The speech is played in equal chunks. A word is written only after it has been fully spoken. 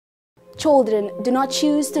Children do not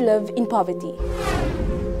choose to live in poverty.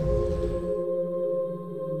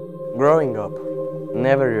 Growing up,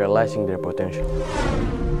 never realizing their potential.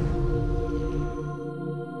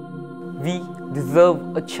 We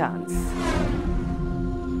deserve a chance.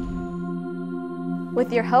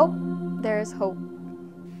 With your help, there is hope.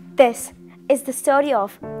 This is the story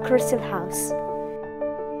of Christel House.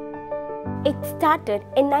 It started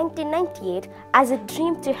in 1998 as a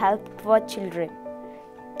dream to help poor children.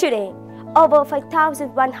 Today, over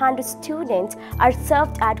 5,100 students are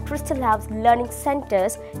served at Christel House learning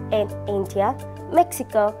centers in India,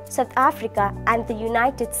 Mexico, South Africa, and the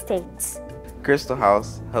United States. Christel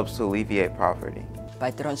House helps to alleviate poverty By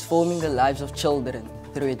transforming the lives of children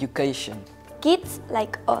through education. Kids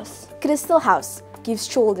like us. Christel House gives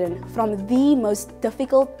children from the most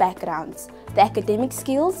difficult backgrounds the academic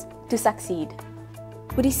skills to succeed.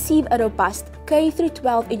 We receive a robust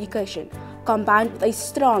K-12 education combined with a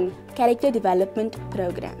strong character development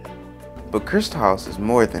program. But Christel House is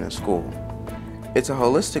more than a school. It's a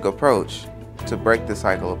holistic approach to break the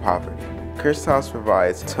cycle of poverty. Christel House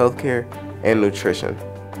provides healthcare and nutrition.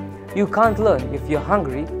 You can't learn if you're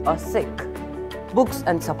hungry or sick. Books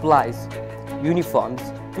and supplies, uniforms,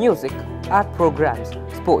 music, art programs,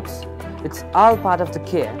 sports. It's all part of the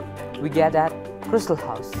care we get at Christel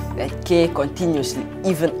House. That care continuously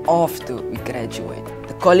even after we graduate.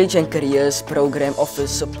 The College and Careers program offers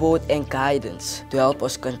support and guidance to help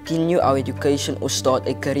us continue our education or start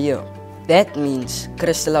a career. That means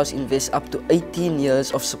Christel House invests up to 18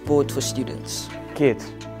 years of support for students.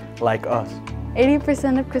 Kids like us.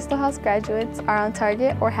 80% of Christel House graduates are on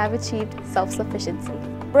target or have achieved self-sufficiency.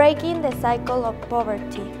 Breaking the cycle of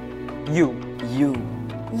poverty. You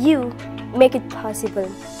You make it possible.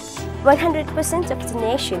 100% of the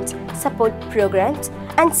nations support programs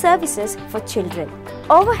and services for children.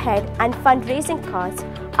 Overhead and fundraising costs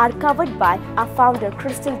are covered by our founder,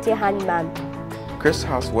 Christel Jehan ma'am. Christel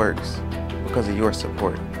House works because of your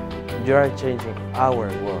support. You are changing our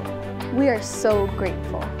world. We are so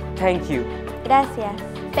grateful. Thank you. Gracias.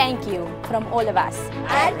 Thank you from all of us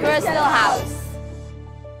at Christel House.